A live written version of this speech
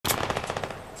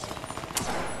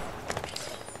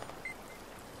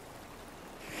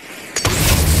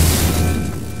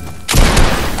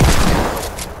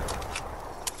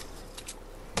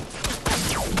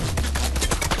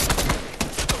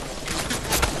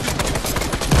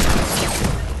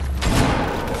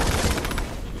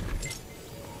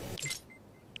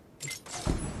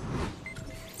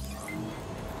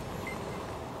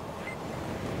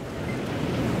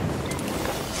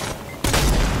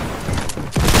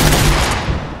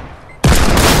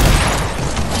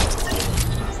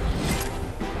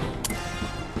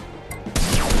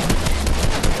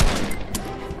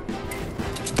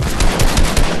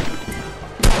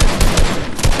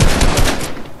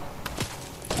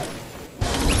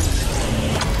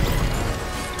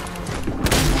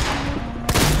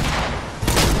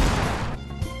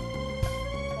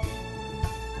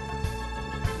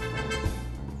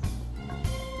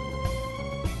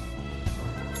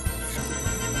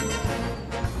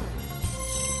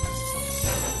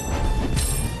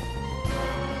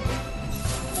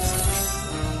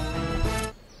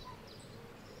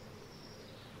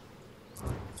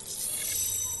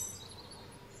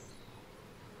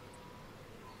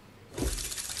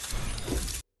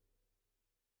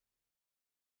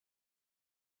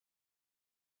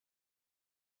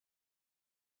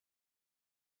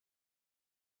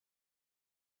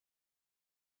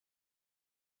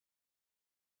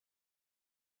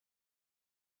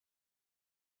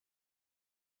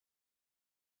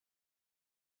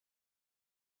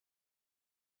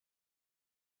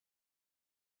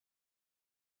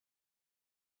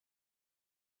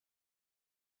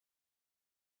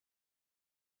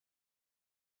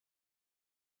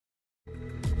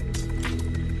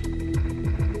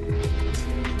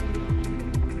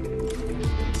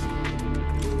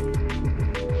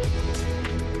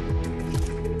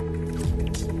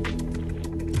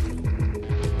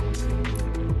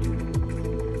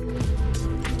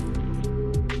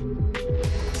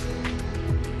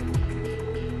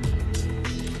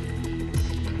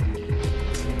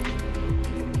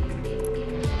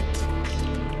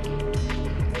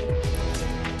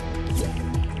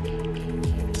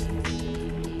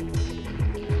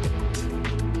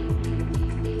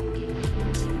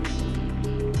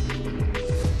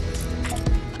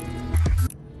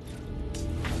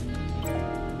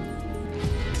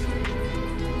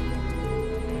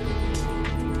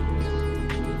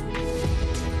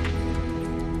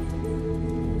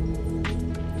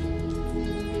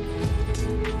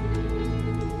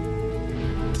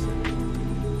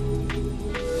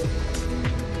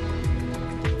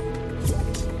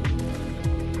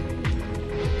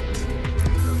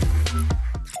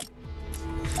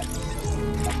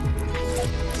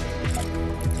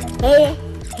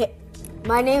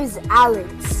My name's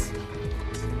Alex.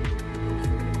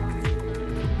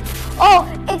 Oh,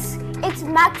 it's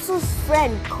Maxwell's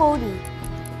friend, Cody.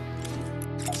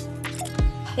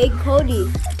 Hey, Cody.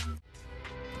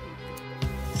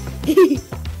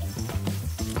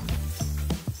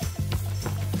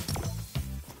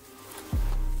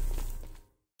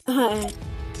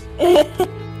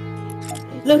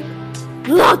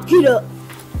 Lock it up.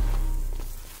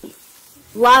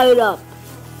 Light it up.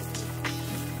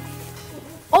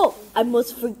 Oh,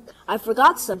 I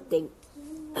forgot something.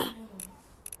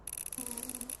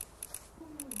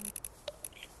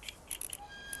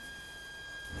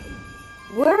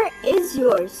 Where is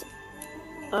yours?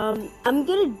 I'm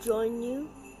gonna join you.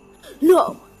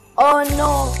 No. Oh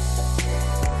no.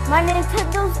 My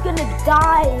Nintendo's gonna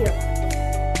die.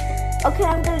 Okay,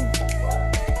 I'm gonna.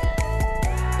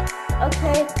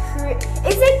 Okay,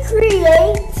 is it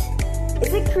create?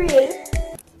 Is it create?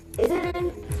 Is it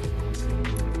in?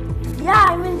 Yeah,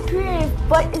 I'm in creative,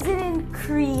 but is it in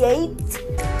create?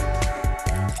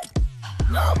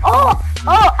 Oh,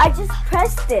 I just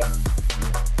pressed it.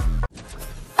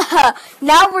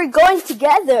 Now we're going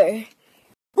together.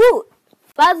 Ooh,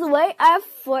 by the way, I have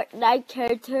Fortnite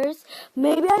characters.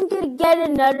 Maybe I'm gonna get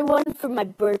another one for my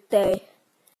birthday.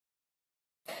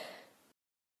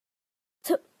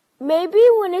 Maybe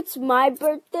when it's my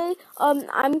birthday, I'm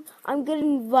gonna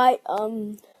invite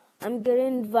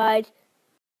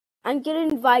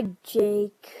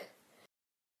Jake.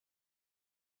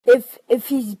 If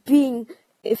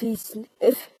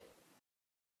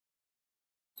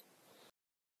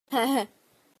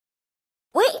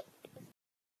Wait,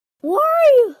 where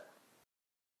are you?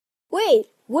 Wait,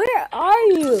 where are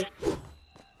you?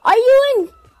 Are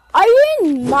you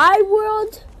in my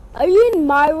world? Are you in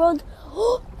my world?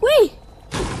 Oh, wait!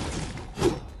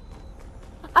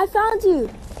 I found you.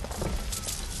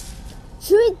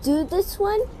 Should we do this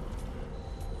one?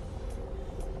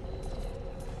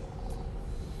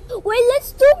 Wait,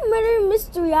 let's do murder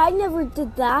mystery. I never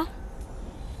did that.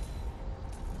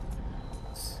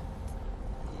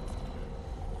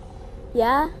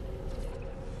 Yeah?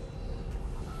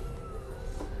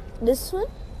 This one?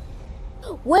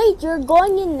 Wait, you're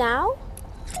going in now?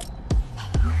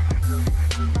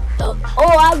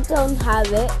 Oh, I don't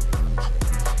have it.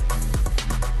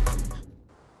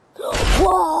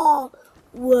 Whoa!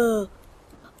 Whoa.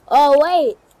 Oh,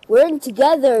 wait. We're in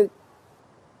together.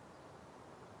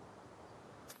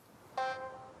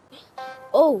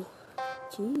 Oh,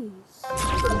 jeez.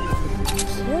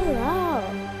 Chill out.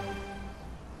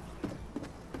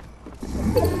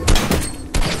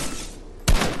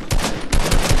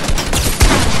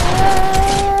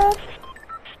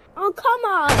 Oh, come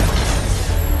on.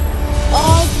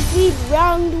 Oh, defeat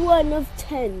round 1 of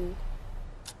 10.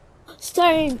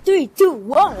 Starting 3, 2,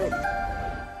 1.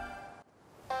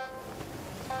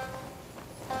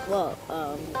 Well,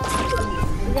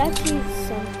 there's actually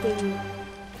something.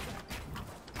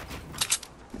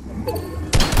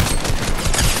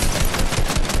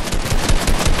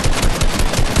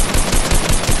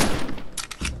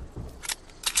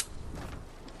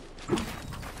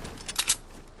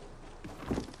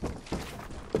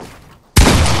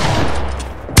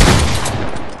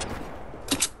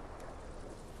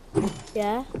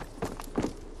 Yeah.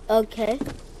 Okay.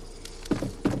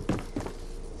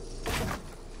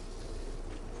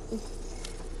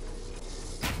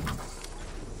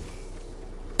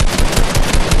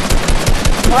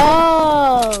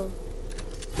 Oh.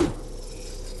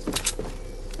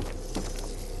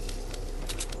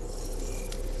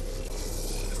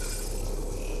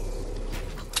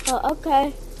 Oh,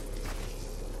 okay.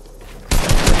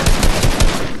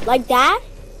 Like that?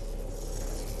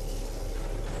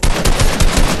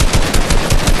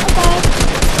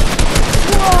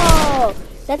 Whoa!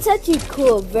 That's actually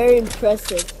cool. Very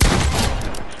impressive.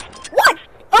 What?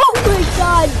 Oh my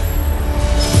god!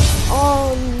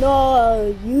 Oh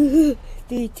no! You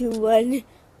 3, 2, 1.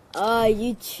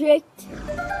 You tricked.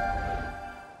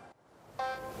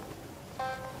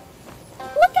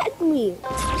 Look at me!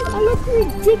 I look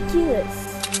ridiculous.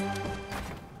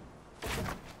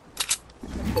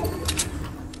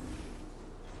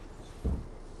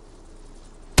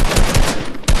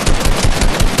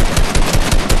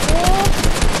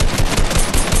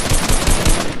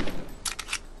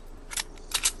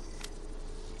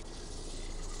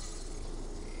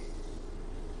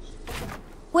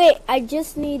 Wait, I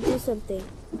just need to do something.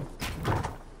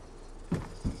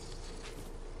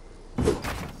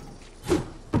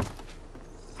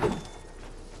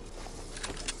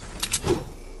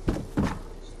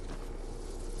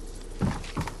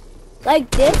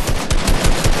 Like this?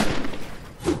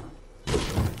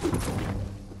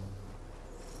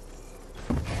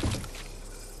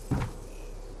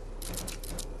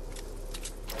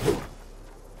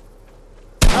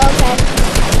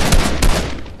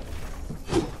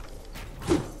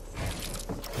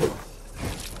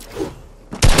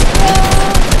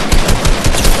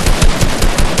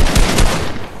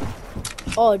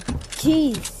 Oh,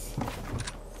 jeez.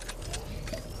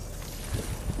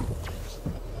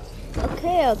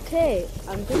 Okay.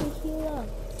 I'm gonna heal up.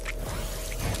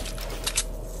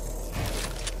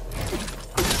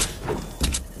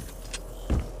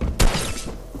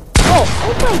 Oh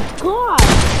my god!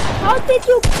 How did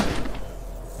you...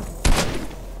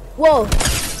 Whoa!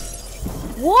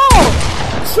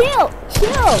 Chill!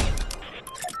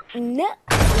 No,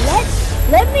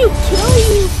 let me kill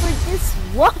you for this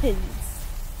once!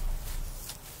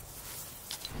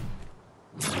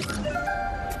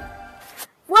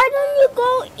 Why don't you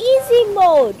go easy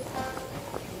mode?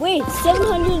 Wait,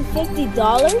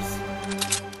 $750?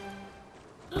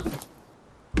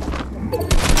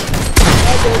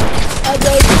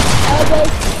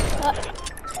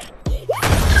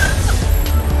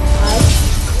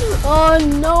 Oh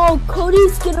no,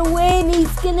 Cody's gonna win.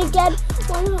 He's gonna get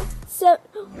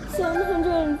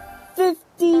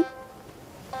 750.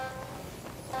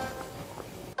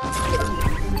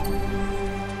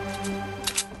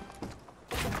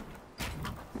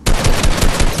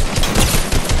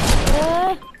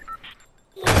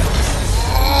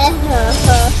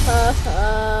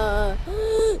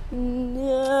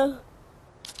 No.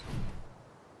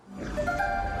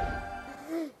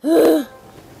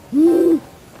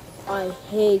 I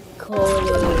hate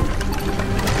Cody.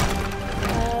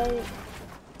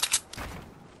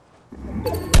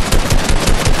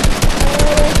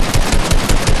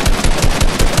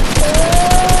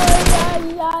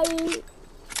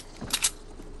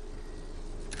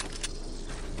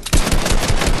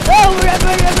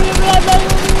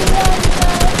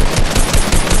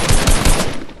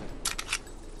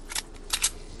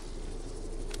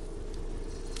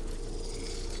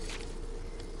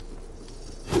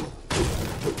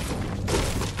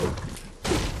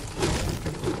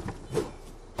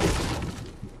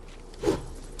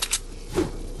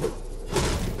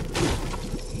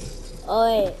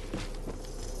 Oh,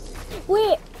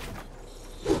 wait.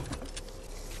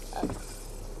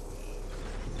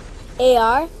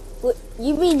 AR?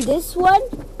 You mean this one?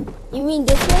 You mean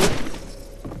this one?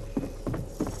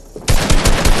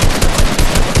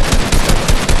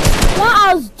 Yeah,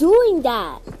 I was doing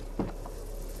that.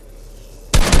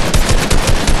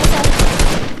 Okay.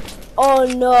 Oh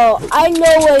no, I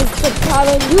know what's the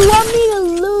problem. You want me to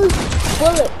lose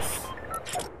bullets.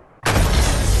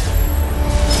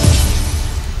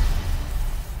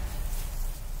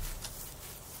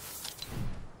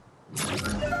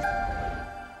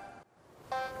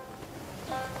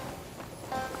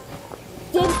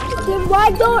 Then why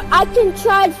don't I can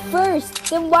try first?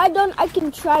 Then why don't I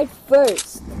can try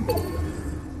first?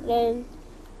 Then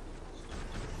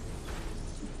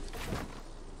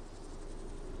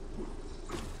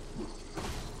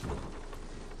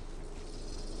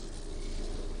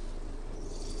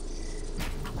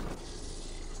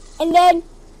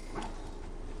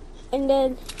and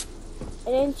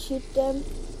then shoot them.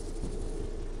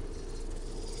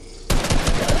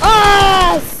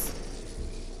 Ah!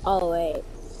 Oh wait.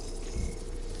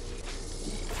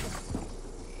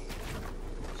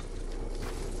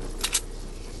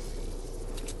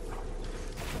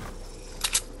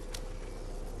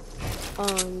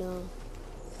 Oh no.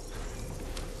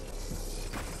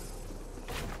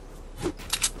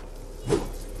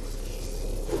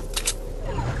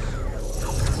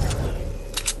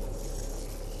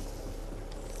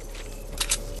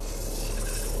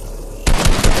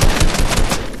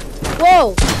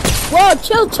 Whoa,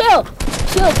 chill.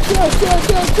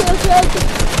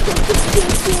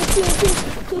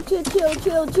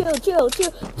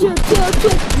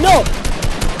 No.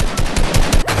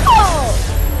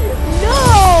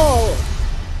 No!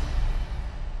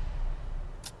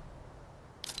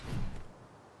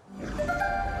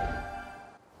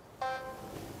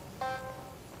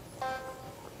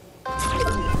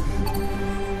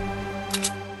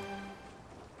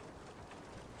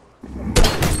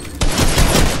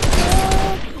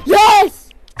 Yes!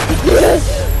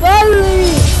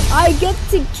 Finally! I get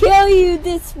to kill you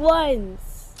this once!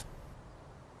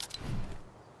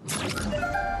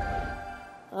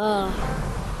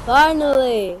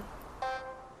 Finally!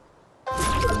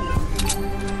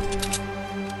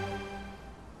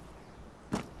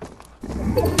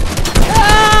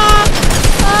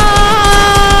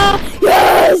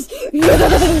 Yes!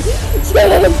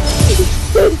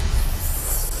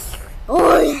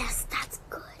 Oh yes, that's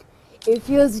good. It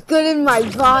feels good in my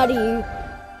body.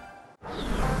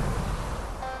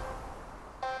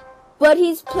 But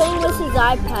he's playing with his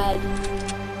iPad.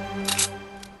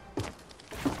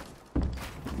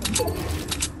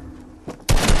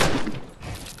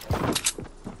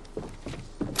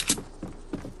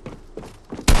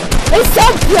 It's so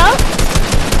up, bro?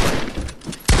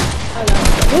 Oh no.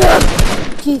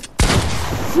 Jeez.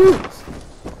 Shoot.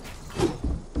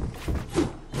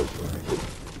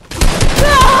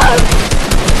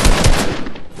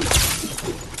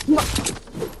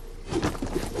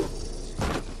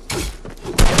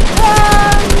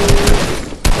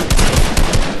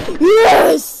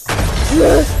 Yes!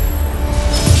 Yes!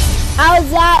 How's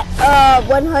that,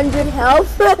 100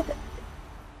 health?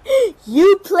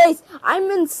 You place. I'm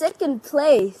in second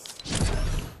place.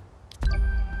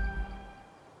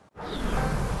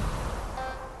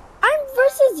 I'm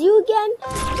versus you again?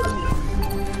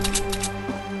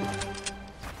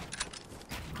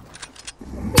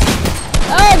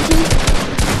 Oh, geez.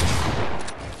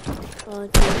 Oh,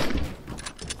 geez.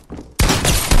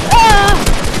 Ah!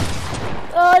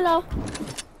 Oh, no.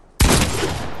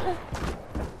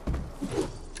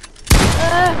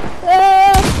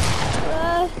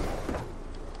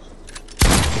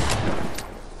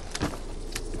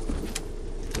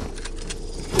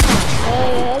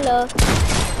 Hey, hello.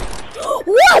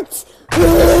 What?